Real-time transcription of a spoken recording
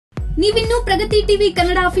ನೀವಿನ್ನೂ ಪ್ರಗತಿ TV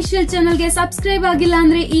Kannada official ಚಾನೆಲ್ಗೆ subscribe ಆಗಿಲ್ಲ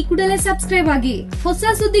ಅಂದ್ರೆ ಈ ಕೂಡಲೇ ಸಬ್ಸ್ಕ್ರೈಬ್ ಆಗಿ. ಹೊಸ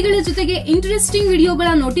ಸುದ್ದಿಗಳ ಜೊತೆಗೆ ಇಂಟ್ರೆಸ್ಟಿಂಗ್ ವಿಡಿಯೋಗಳ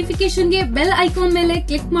ನೋಟಿಫಿಕೇಶನ್ಗೆ ಬೆಲ್ ಐಕಾನ್ ಮೇಲೆ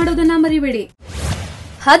ಕ್ಲಿಕ್ ಮಾಡೋದನ್ನ ಮರಿಬೇಡಿ.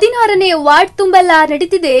 16ನೇ ವಾರ್ಡ್ ತುಂಬೆಲ್ಲ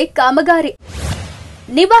ನಡೀತಿದೆ ಕಾಮಗಾರಿ.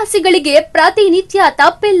 ನಿವಾಸಿಗಳಿಗೆ ಪ್ರತಿನಿತ್ಯ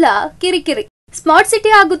ತಪ್ಪೆಲ್ಲ ಕಿರಿಕಿರಿ. ಸ್ಮಾರ್ಟ್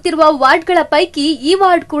ಸಿಟಿ ಆಗುತ್ತಿರುವ ವಾರ್ಡ್ಗಳ ಪೈಕಿ ಈ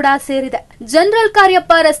ವಾರ್ಡ್ ಕೂಡ ಸೇರಿದೆ. ಜನರಲ್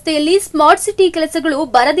ಕಾರ್ಯಪ್ಪ ರಸ್ತೆಯಲ್ಲಿ ಸ್ಮಾರ್ಟ್ ಸಿಟಿ ಕೆಲಸಗಳು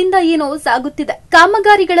ಬರದಿಂದ ಏನೋ ಸಾಗುತ್ತಿದೆ.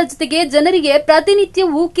 ಕಾಮಗಾರಿಗಳ ಜೊತೆಗೆ ಜನರಿಗೆ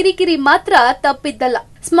ಪ್ರತಿನಿತ್ಯವೂ ಕಿರಿಕಿರಿ ಮಾತ್ರ ತಪ್ಪಿದ್ದಲ್ಲ.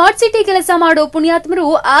 ಸ್ಮಾರ್ಟ್ ಸಿಟಿ ಕೆಲಸ ಮಾಡೋ ಪುಣ್ಯಾತ್ಮರು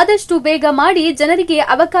ಆದಷ್ಟು ಬೇಗ ಮಾಡಿ ಜನರಿಗೆ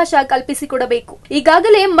ಅವಕಾಶ ಕಲ್ಪಿಸಿಕೊಡಬೇಕು.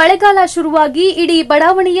 ಈಗಾಗಲೇ ಮಳೆಗಾಲ ಶುರುವಾಗಿ ಇಡೀ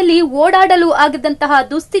ಬಡಾವಣೆಯಲ್ಲಿ ಓಡಾಡಲು ಆಗದಂತಹ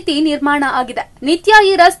ದುಸ್ಥಿತಿ ನಿರ್ಮಾಣ ಆಗಿದೆ. ನಿತ್ಯ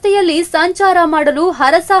ಈ ರಸ್ತೆಯಲ್ಲಿ ಸಂಚಾರ ಮಾಡಲು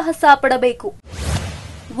ಹರಸಾಹಸ ಪಡಬೇಕು.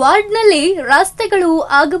 ವಾರ್ಡ್ನಲ್ಲಿ ರಸ್ತೆಗಳು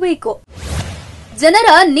ಆಗಬೇಕು. ಜನರ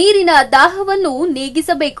ನೀರಿನ ದಾಹವನ್ನು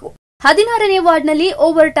ನೀಗಿಸಬೇಕು. 16ನೇ ವಾರ್ಡ್ನಲ್ಲಿ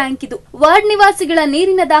ಓವರ್ ಟ್ಯಾಂಕ್ ಇದು. ವಾರ್ಡ್ ನಿವಾಸಿಗಳ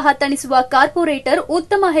ನೀರಿನ ದಾಹ ತಣಿಸುವ ಕಾರ್ಪೊರೇಟರ್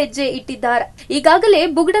ಉತ್ತಮ ಹೆಜ್ಜೆ ಇಟ್ಟಿದ್ದಾರೆ. ಈಗಾಗಲೇ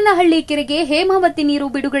ಬುಗಡನಹಳ್ಳಿ ಕೆರೆಗೆ ಹೇಮಾವತಿ ನೀರು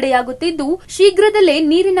ಬಿಡುಗಡೆಯಾಗುತ್ತಿದ್ದು ಶೀಘ್ರದಲ್ಲೇ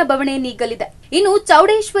ನೀರಿನ ಬವಣೆ ನೀಗಲಿದೆ. ಇನ್ನು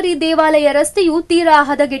ಚೌಡೇಶ್ವರಿ ದೇವಾಲಯ ರಸ್ತೆಯು ತೀರಾ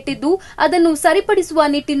ಹದಗೆಟ್ಟಿದ್ದು ಅದನ್ನು ಸರಿಪಡಿಸುವ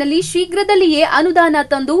ನಿಟ್ಟಿನಲ್ಲಿ ಶೀಘ್ರದಲ್ಲಿಯೇ ಅನುದಾನ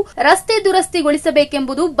ತಂದು ರಸ್ತೆ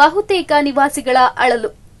ದುರಸ್ತಿಗೊಳಿಸಬೇಕೆಂಬುದು ಬಹುತೇಕ ನಿವಾಸಿಗಳ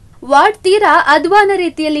ಅಳಲು. ವಾರ್ಡ್ ತೀರಾ ಅಧ್ವಾನ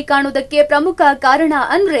ರೀತಿಯಲ್ಲಿ ಕಾಣುವುದಕ್ಕೆ ಪ್ರಮುಖ ಕಾರಣ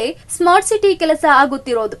ಅಂದ್ರೆ ಸ್ಮಾರ್ಟ್ ಸಿಟಿ ಕೆಲಸ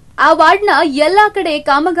ಆಗುತ್ತಿರೋದು. ಆ ವಾರ್ಡ್ನ ಎಲ್ಲಾ ಕಡೆ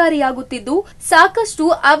ಕಾಮಗಾರಿಯಾಗುತ್ತಿದ್ದು ಸಾಕಷ್ಟು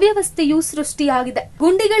ಅವ್ಯವಸ್ಥೆಯೂ ಸೃಷ್ಟಿಯಾಗಿದೆ.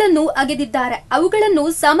 ಗುಂಡಿಗಳನ್ನು ಅಗೆದಿದ್ದಾರೆ, ಅವುಗಳನ್ನು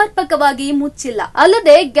ಸಮರ್ಪಕವಾಗಿ ಮುಚ್ಚಿಲ್ಲ.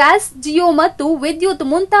 ಅಲ್ಲದೆ ಗ್ಯಾಸ್, ಜಿಯೋ ಮತ್ತು ವಿದ್ಯುತ್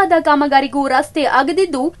ಮುಂತಾದ ಕಾಮಗಾರಿಗೂ ರಸ್ತೆ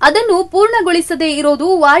ಅಗೆದಿದ್ದು ಅದನ್ನು ಪೂರ್ಣಗೊಳಿಸದೇ ಇರೋದು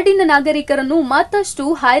ವಾರ್ಡಿನ ನಾಗರಿಕರನ್ನು ಮತ್ತಷ್ಟು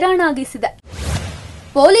ಹೈರಾಣಾಗಿಸಿದೆ.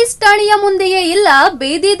 ಪೊಲೀಸ್ ಠಾಣೆಯ ಮುಂದೆಯೇ ಇಲ್ಲ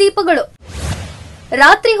ಬೀದಿ ದೀಪಗಳು.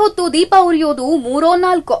 ರಾತ್ರಿ ಹೊತ್ತು ದೀಪ ಉರಿಯೋದು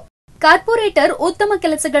 3-4. ಕಾರ್ಪೊರೇಟರ್ ಉತ್ತಮ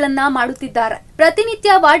ಕೆಲಸಗಳನ್ನ ಮಾಡುತ್ತಿದ್ದಾರೆ.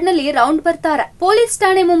 ಪ್ರತಿನಿತ್ಯ ವಾರ್ಡ್ನಲ್ಲಿ ರೌಂಡ್ ಬರ್ತಾರೆ. ಪೊಲೀಸ್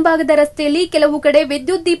ಠಾಣೆ ಮುಂಭಾಗದ ರಸ್ತೆಯಲ್ಲಿ ಕೆಲವು ಕಡೆ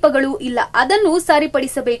ವಿದ್ಯುತ್ ದೀಪಗಳು ಇಲ್ಲ, ಅದನ್ನು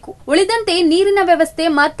ಸರಿಪಡಿಸಬೇಕು. ಉಳಿದಂತೆ ನೀರಿನ ವ್ಯವಸ್ಥೆ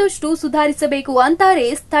ಮತ್ತಷ್ಟು ಸುಧಾರಿಸಬೇಕು ಅಂತಾರೆ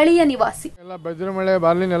ಸ್ಥಳೀಯ ನಿವಾಸಿ. ಬೆದ್ರಮಳೆ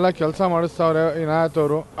ಬಾರ್ಲಿನೆಲ್ಲ ಕೆಲಸ ಮಾಡಿಸ್ತಾವ್ರೆ ಇನಾಯತ್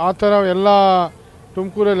ಅವರು. ಆ ತರ ಎಲ್ಲ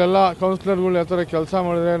ತುಮಕೂರಲ್ಲೆಲ್ಲ ಕೌನ್ಸಿಲರ್ಗಳು ಆ ತರ ಕೆಲಸ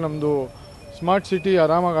ಮಾಡಿದ್ರೆ ನಮ್ದು ಸ್ಮಾರ್ಟ್ ಸಿಟಿ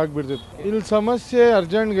ಆರಾಮಾಗಿ ಆಗ್ಬಿಡ್ತೈತೆ. ಇಲ್ಲಿ ಸಮಸ್ಯೆ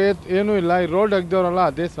ಅರ್ಜೆಂಟ್ಗೆ ಏನೂ ಇಲ್ಲ. ಈ ರೋಡ್ ಆಗ್ದವ್ರಲ್ಲ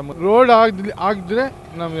ಅದೇ ಸಮಸ್ಯೆ. ರೋಡ್ ಆಗಿದ್ರೆ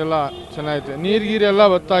ನಮ್ಗೆಲ್ಲ ಚೆನ್ನಾಗೈತೆ. ನೀರ್ಗೀರೆಲ್ಲ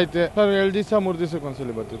ಬತ್ತೈತೆ ಸರ್. 2 ದಿವಸ 3 ದಿವಸಕ್ಕೆ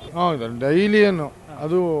ಒಂದ್ಸಲಿ ಬರ್ತೈತೆ. ಹೌದಾ, ಡೈಲಿ ಏನು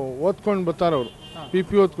ಅದು ಓದ್ಕೊಂಡು ಬರ್ತಾರ ಅವರು.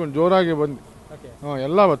 ಪಿ ಓದ್ಕೊಂಡು ಜೋರಾಗಿ ಬಂದು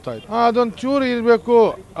ಎಲ್ಲ ಬತ್ತೈತೆ. ಅದೊಂದು ಚೂರು ಇರಬೇಕು.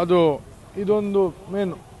 ಅದು ಇದೊಂದು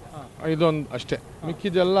ಮೇನು, ಇದೊಂದು ಅಷ್ಟೇ.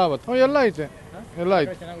 ಮಿಕ್ಕಿದೆಲ್ಲ ಎಲ್ಲ ಐತೆ, ಎಲ್ಲ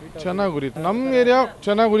ಐತೆ. ಚೆನ್ನಾಗಿ ಉರಿತು. ನಮ್ಮ ಏರಿಯಾ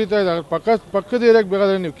ಚೆನ್ನಾಗಿ ಉರಿತಾ ಇದೆ. ಪಕ್ಕದ ಏರಿಯಾಗೆ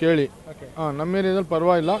ಬೇಕಾದ್ರೆ ನೀವು ಕೇಳಿ. ನಮ್ಮ ಏರಿಯಾದಲ್ಲಿ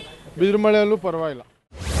ಪರವಾಗಿಲ್ಲ, ಬಿದಿರುಮಳೆಯಲ್ಲೂ ಪರವಾಗಿಲ್ಲ.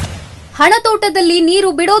 ಹಣತೋಟದಲ್ಲಿ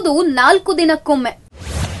ನೀರು ಬಿಡೋದು 4 ದಿನಕ್ಕೊಮ್ಮೆ.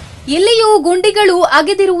 ಇಲ್ಲಿಯೂ ಗುಂಡಿಗಳು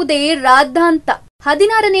ಅಗೆದಿರುವುದೇ ರಾದ್ದಾಂತ.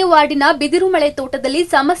 16ನೇ ವಾರ್ಡಿನ ಬಿದಿರುಮಳೆ ತೋಟದಲ್ಲಿ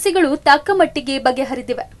ಸಮಸ್ಯೆಗಳು ತಕ್ಕ ಮಟ್ಟಿಗೆ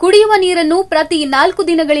ಬಗೆಹರಿದಿವೆ. ಕುಡಿಯುವ ನೀರನ್ನು ಪ್ರತಿ 4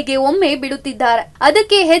 ದಿನಗಳಿಗೆ ಒಮ್ಮೆ ಬಿಡುತ್ತಿದ್ದಾರೆ.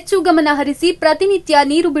 ಅದಕ್ಕೆ ಹೆಚ್ಚು ಗಮನ ಹರಿಸಿ ಪ್ರತಿನಿತ್ಯ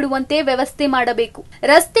ನೀರು ಬಿಡುವಂತೆ ವ್ಯವಸ್ಥೆ ಮಾಡಬೇಕು.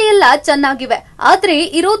 ರಸ್ತೆಯೆಲ್ಲ ಚೆನ್ನಾಗಿವೆ, ಆದ್ರೆ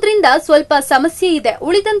ಇರೋದ್ರಿಂದ ಸ್ವಲ್ಪ ಸಮಸ್ಯೆ ಇದೆ.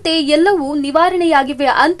 ಉಳಿದಂತೆ ಎಲ್ಲವೂ ನಿವಾರಣೆಯಾಗಿವೆ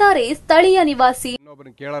ಅಂತಾರೆ ಸ್ಥಳೀಯ ನಿವಾಸಿ.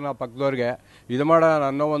 ಕೇಳೋಣ ಪಕ್ಕದವ್ರಿಗೆ ಇದು ಮಾಡೋಣ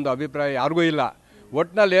ಅನ್ನೋ ಒಂದು ಅಭಿಪ್ರಾಯ ಯಾರಿಗೂ ಇಲ್ಲ.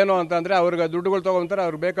 ಒಟ್ಟಿನಲ್ಲಿ ಏನು ಅಂತಂದ್ರೆ ಅವ್ರಿಗೆ ದುಡ್ಡುಗಳು ತಗೊಂತಾರೆ.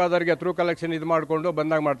 ಅವ್ರಿಗೆ ಬೇಕಾದವ್ರಿಗೆ ಥ್ರೂ ಕಲೆಕ್ಷನ್ ಇದು ಮಾಡಿಕೊಂಡು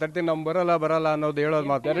ಬಂದಾಗ ಮಾಡ್ತಾ ಇರ್ತೀವಿ. ನಮ್ಗೆ ಬರಲ್ಲ ಅನ್ನೋದು ಹೇಳೋದು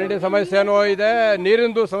ಮಾತು. ಎರಡನೇ ಸಮಸ್ಯೆ ಏನೋ ಇದೆ,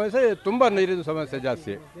 ನೀರಿಂದು ಸಮಸ್ಯೆ. ತುಂಬಾ ನೀರಿನ ಸಮಸ್ಯೆ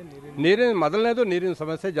ಜಾಸ್ತಿ. ಮೊದಲನೇದು ನೀರಿನ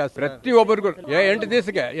ಸಮಸ್ಯೆ ಜಾಸ್ತಿ. ಪ್ರತಿಯೊಬ್ಬರಿಗೂ 8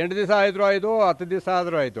 ದಿವಸಕ್ಕೆ 8 ದಿವಸ ಆಯ್ತು, 10 ದಿವಸ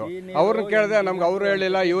ಆದ್ರೂ ಆಯ್ತು. ಅವ್ರನ್ನ ಕೇಳಿದೆ, ನಮ್ಗೆ ಅವ್ರು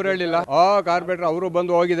ಹೇಳಿಲ್ಲ, ಇವ್ರು ಹೇಳಿಲ್ಲ. ಕಾರ್ಪೊರೇಟರ್ ಅವರು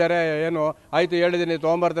ಬಂದು ಹೋಗಿದ್ದಾರೆ. ಏನು ಆಯ್ತು ಹೇಳಿದೀನಿ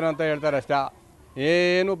ತೊಗೊಂಬರ್ತಾನೆ ಅಂತ ಹೇಳ್ತಾರೆ ಅಷ್ಟೇ.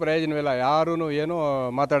 ಏನು ಪ್ರಯೋಜನವಿಲ್ಲ. ಯಾರೂ ಏನು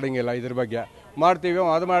ಮಾತಾಡಂಗಿಲ್ಲ. ಇದ್ರ ಬಗ್ಗೆ ಮಾಡ್ತೀವಿ,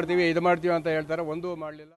 ಅದು ಮಾಡ್ತೀವಿ, ಇದು ಮಾಡ್ತೀವಿ ಅಂತ ಹೇಳ್ತಾರೆ. ಒಂದೂ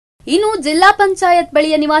ಮಾಡಲಿಲ್ಲ. ಇನ್ನು ಜಿಲ್ಲಾ ಪಂಚಾಯತ್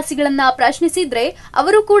ಬಳಿಯ ನಿವಾಸಿಗಳನ್ನ ಪ್ರಶ್ನಿಸಿದ್ರೆ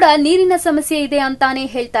ಅವರು ಕೂಡ ನೀರಿನ ಸಮಸ್ಯೆ ಇದೆ ಅಂತಾನೆ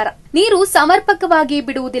ಹೇಳ್ತಾರ. ನೀರು ಸಮರ್ಪಕವಾಗಿ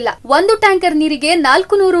ಬಿಡುವುದಿಲ್ಲ. 1 ಟ್ಯಾಂಕರ್ ನೀರಿಗೆ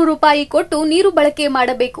 400 ರೂಪಾಯಿ ಕೊಟ್ಟು ನೀರು ಬಳಕೆ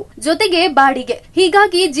ಮಾಡಬೇಕು, ಜೊತೆಗೆ ಬಾಡಿಗೆ.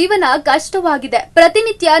 ಹೀಗಾಗಿ ಜೀವನ ಕಷ್ಟವಾಗಿದೆ.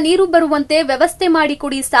 ಪ್ರತಿನಿತ್ಯ ನೀರು ಬರುವಂತೆ ವ್ಯವಸ್ಥೆ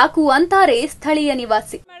ಮಾಡಿಕೊಡಿ ಸಾಕು ಅಂತಾರೆ ಸ್ಥಳೀಯ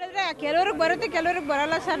ನಿವಾಸಿ. ಕೆಲವ್ರಿಗೆ ಬರುತ್ತೆ, ಕೆಲವ್ರಿಗೆ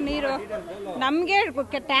ಬರಲ್ಲ ಸರ್ ನೀರು. ನಮ್ಗೆ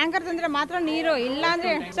ಟ್ಯಾಂಕರ್ ತಂದ್ರೆ ಮಾತ್ರ ನೀರು, ಇಲ್ಲ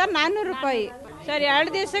ಅಂದ್ರೆ ಸರ್ 400 ರೂಪಾಯಿ ಸರ್.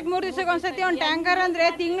 2 ದಿವಸಕ್ಕೆ 3 ದಿವಸಕ್ಕೆ ಒಂದ್ಸತಿ ಒಂದು ಟ್ಯಾಂಕರ್ ಅಂದ್ರೆ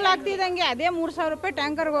ತಿಂಗಳಾಗ್ತಿದಂಗೆ ಅದೇ 3000 ರೂಪಾಯಿ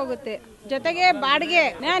ಟ್ಯಾಂಕರ್ಗೆ ಹೋಗುತ್ತೆ. ಜೊತೆಗೆ ಬಾಡಿಗೆ,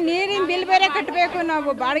 ನೀರಿನ ಬಿಲ್ ಬೇರೆ ಕಟ್ಟಬೇಕು,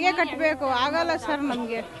 ನಾವು ಬಾಡಿಗೆ ಕಟ್ಟಬೇಕು. ಆಗಲ್ಲ ಸರ್,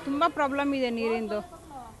 ನಮ್ಗೆ ತುಂಬಾ ಪ್ರಾಬ್ಲಮ್ ಇದೆ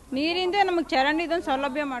ನೀರಿಂದ ನಮಗೆ ಚರಂಡಿದೊಂದು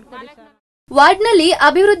ಸೌಲಭ್ಯ ಮಾಡ್ಕೊಡಿ ಸರ್. ವಾರ್ಡ್ನಲ್ಲಿ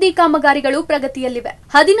ಅಭಿವೃದ್ಧಿ ಕಾಮಗಾರಿಗಳು ಪ್ರಗತಿಯಲ್ಲಿವೆ.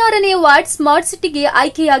 16ನೇ ವಾರ್ಡ್ ಸ್ಮಾರ್ಟ್ ಸಿಟಿಗೆ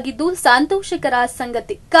ಆಯ್ಕೆಯಾಗಿದ್ದು ಸಂತೋಷಕರ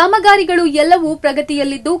ಸಂಗತಿ. ಕಾಮಗಾರಿಗಳು ಎಲ್ಲವೂ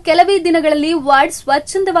ಪ್ರಗತಿಯಲ್ಲಿದ್ದು ಕೆಲವೇ ದಿನಗಳಲ್ಲಿ ವಾರ್ಡ್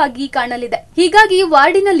ಸ್ವಚ್ಛಂದವಾಗಿ ಕಾಣಲಿದೆ. ಹೀಗಾಗಿ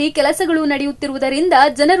ವಾರ್ಡಿನಲ್ಲಿ ಕೆಲಸಗಳು ನಡೆಯುತ್ತಿರುವುದರಿಂದ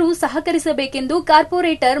ಜನರು ಸಹಕರಿಸಬೇಕೆಂದು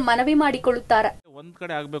ಕಾರ್ಪೊರೇಟರ್ ಮನವಿ ಮಾಡಿಕೊಳ್ಳುತ್ತಾರೆ. ಒಂದ್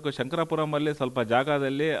ಕಡೆ ಆಗಬೇಕು. ಶಂಕರಾಪುರಂ ಅಲ್ಲಿ ಸ್ವಲ್ಪ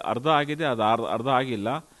ಜಾಗದಲ್ಲಿ ಅರ್ಧ ಆಗಿದೆ, ಅದು ಅರ್ಧ ಆಗಿಲ್ಲ.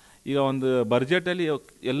 ಈಗ ಒಂದು ಬಜೆಟ್ ಅಲ್ಲಿ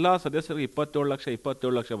ಎಲ್ಲಾ ಸದಸ್ಯರಿಗೆ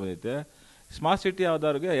 27 ಲಕ್ಷ ಬಂದೈತೆ. ಸ್ಮಾರ್ಟ್ ಸಿಟಿ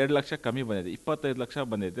ಆದವ್ರಿಗೆ 2 ಲಕ್ಷ ಕಮ್ಮಿ ಬಂದಿದೆ, 25 ಲಕ್ಷ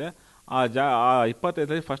ಬಂದಿದೆ. ಆ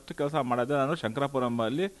 25 ಫಸ್ಟ್ ಕೆಲಸ ಮಾಡೋದೇ ನಾನು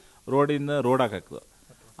ಶಂಕರಾಪುರಮಲ್ಲಿ ರೋಡ್ ಹಾಕಬೇಕು.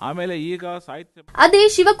 ಆಮೇಲೆ ಈಗ ಸಾಹಿತ್ಯ ಅದೇ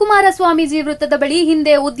ಶಿವಕುಮಾರ ಸ್ವಾಮೀಜಿ ವೃತ್ತದ ಬಳಿ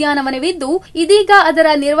ಹಿಂದೆ ಉದ್ಯಾನವನವಿದ್ದು ಇದೀಗ ಅದರ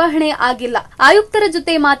ನಿರ್ವಹಣೆ ಆಗಿಲ್ಲ. ಆಯುಕ್ತರ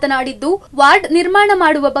ಜೊತೆ ಮಾತನಾಡಿದ್ದು ವಾರ್ಡ್ ನಿರ್ಮಾಣ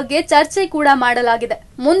ಮಾಡುವ ಬಗ್ಗೆ ಚರ್ಚೆ ಕೂಡ ಮಾಡಲಾಗಿದೆ.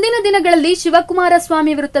 ಮುಂದಿನ ದಿನಗಳಲ್ಲಿ ಶಿವಕುಮಾರ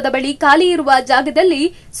ಸ್ವಾಮಿ ವೃತ್ತದ ಬಳಿ ಖಾಲಿ ಇರುವ ಜಾಗದಲ್ಲಿ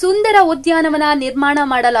ಸುಂದರ ಉದ್ಯಾನವನ ನಿರ್ಮಾಣ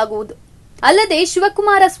ಮಾಡಲಾಗುವುದು. ಅಲ್ಲದೆ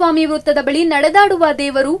ಶಿವಕುಮಾರ ಸ್ವಾಮಿ ವೃತ್ತದ ಬಳಿ ನಡೆದಾಡುವ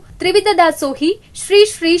ದೇವರು ತ್ರಿವಿಧ ದಾಸೋಹಿ ಶ್ರೀ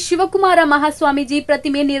ಶ್ರೀ ಶಿವಕುಮಾರ ಮಹಾಸ್ವಾಮೀಜಿ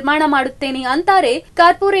ಪ್ರತಿಮೆ ನಿರ್ಮಾಣ ಮಾಡುತ್ತೇನೆ ಅಂತಾರೆ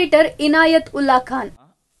ಕಾರ್ಪೊರೇಟರ್ ಇನಾಯತ್ ಉಲ್ಲಾ ಖಾನ್.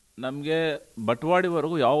 ನಮಗೆ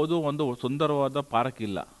ಬಟ್ವಾಡಿವರೆಗೂ ಯಾವುದೂ ಒಂದು ಸುಂದರವಾದ ಪಾರ್ಕ್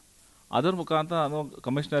ಇಲ್ಲ. ಅದರ ಮುಖಾಂತರ ನಾನು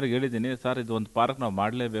ಕಮಿಷನರ್ಗೆ ಹೇಳಿದ್ದೀನಿ, ಸರ್ ಇದು ಒಂದು ಪಾರ್ಕ್ ನಾವು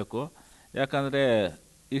ಮಾಡಲೇಬೇಕು. ಯಾಕಂದರೆ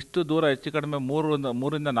ಇಷ್ಟು ದೂರ ಹೆಚ್ಚು ಕಡಿಮೆ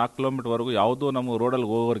 3ರಿಂದ 4 ಕಿಲೋಮೀಟರ್ವರೆಗೂ ಯಾವುದೂ ನಮ್ಮ ರೋಡಲ್ಲಿ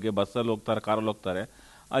ಹೋಗೋರಿಗೆ ಬಸ್ಸಲ್ಲಿ ಹೋಗ್ತಾರೆ, ಕಾರಲ್ಲಿ ಹೋಗ್ತಾರೆ,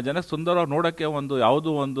 ಆ ಜನಕ್ಕೆ ಸುಂದರವಾಗಿ ನೋಡೋಕ್ಕೆ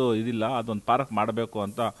ಯಾವುದೂ ಒಂದು ಇದಿಲ್ಲ. ಅದೊಂದು ಪಾರ್ಕ್ ಮಾಡಬೇಕು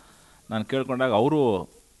ಅಂತ ನಾನು ಕೇಳ್ಕೊಂಡಾಗ ಅವರು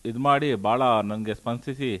ಇದು ಮಾಡಿ ಭಾಳ ನನಗೆ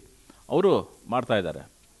ಸ್ಪಂದಿಸಿ ಅವರು ಮಾಡ್ತಾಯಿದ್ದಾರೆ.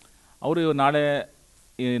 ಅವರು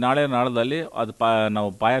ನಾಳೆ ನಾಳದಲ್ಲಿ ಅದು ನಾವು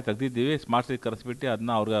ಪಾಯ ತೆಗೆದಿದ್ದೀವಿ, ಸ್ಮಾರ್ಟ್ ಸಿಟಿ ಕರೆಸ್ಬಿಟ್ಟು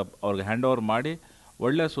ಅದನ್ನ ಅವ್ರಿಗೆ ಹ್ಯಾಂಡ್ ಓವರ್ ಮಾಡಿ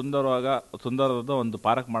ಒಳ್ಳೆ ಸುಂದರವಾದ ಒಂದು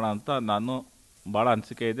ಪಾರ್ಕ್ ಮಾಡೋಣ ಅಂತ ನಾನು ಭಾಳ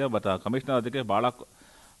ಅನಿಸಿಕೆ ಇದೆ. ಬಟ್ ಕಮಿಷನರ್ ಅದಕ್ಕೆ ಭಾಳ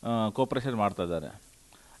ಕೋಪ್ರೇಷನ್ ಮಾಡ್ತಾ ಇದ್ದಾರೆ.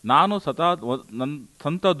 ನಾನು ನನ್ನ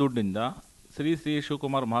ಸ್ವಂತ ದುಡ್ಡಿಂದ ಶ್ರೀ ಶ್ರೀ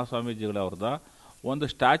ಶಿವಕುಮಾರ ಮಹಾಸ್ವಾಮೀಜಿಗಳವ್ರದ ಒಂದು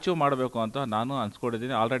ಸ್ಟ್ಯಾಚ್ಯೂ ಮಾಡಬೇಕು ಅಂತ ನಾನು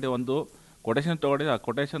ಅನ್ಸ್ಕೊಂಡಿದ್ದೀನಿ. ಆಲ್ರೆಡಿ ಒಂದು ಕೊಟೇಶನ್ ತೊಗೊಂಡಿದ್ದೆ. ಆ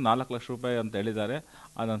ಕೊಟೇಶನ್ 4 ಲಕ್ಷ ರೂಪಾಯಿ ಅಂತ ಹೇಳಿದ್ದಾರೆ.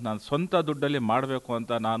 ಅದನ್ನು ನಾನು ಸ್ವಂತ ದುಡ್ಡಲ್ಲಿ ಮಾಡಬೇಕು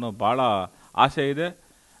ಅಂತ ನಾನು ಭಾಳ ಆಸೆ ಇದೆ.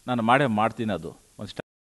 ನಾನು ಮಾಡ್ತೀನಿ. ಅದು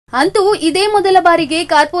ಅಂತೂ ಇದೇ ಮೊದಲ ಬಾರಿಗೆ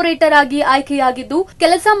ಕಾರ್ಪೊರೇಟರ್ ಆಗಿ ಆಯ್ಕೆಯಾಗಿದ್ದು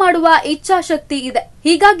ಕೆಲಸ ಮಾಡುವ ಇಚ್ಛಾಶಕ್ತಿ ಇದೆ.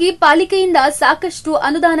 ಹೀಗಾಗಿ ಪಾಲಿಕೆಯಿಂದ ಸಾಕಷ್ಟು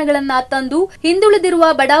ಅನುದಾನಗಳನ್ನ ತಂದು ಹಿಂದುಳಿದಿರುವ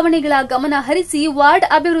ಬಡಾವಣೆಗಳ ಗಮನ ಹರಿಸಿ ವಾರ್ಡ್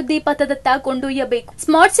ಅಭಿವೃದ್ಧಿ ಪಥದತ್ತ ಕೊಂಡೊಯ್ಯಬೇಕು.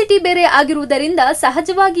 ಸ್ಮಾರ್ಟ್ ಸಿಟಿ ಬೇರೆ ಆಗಿರುವುದರಿಂದ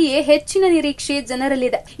ಸಹಜವಾಗಿಯೇ ಹೆಚ್ಚಿನ ನಿರೀಕ್ಷೆ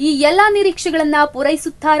ಜನರಲ್ಲಿದೆ. ಈ ಎಲ್ಲಾ ನಿರೀಕ್ಷೆಗಳನ್ನ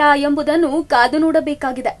ಪೂರೈಸುತ್ತಾರಾ ಎಂಬುದನ್ನು ಕಾದು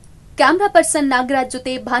ನೋಡಬೇಕಾಗಿದೆ. ಕ್ಯಾಮರಾ ಪರ್ಸನ್ ನಾಗರಾಜ್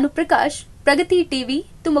ಜೊತೆ ಭಾನುಪ್ರಕಾಶ್, ಪ್ರಗತಿ ಟಿವಿ,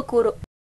 ತುಮಕೂರು.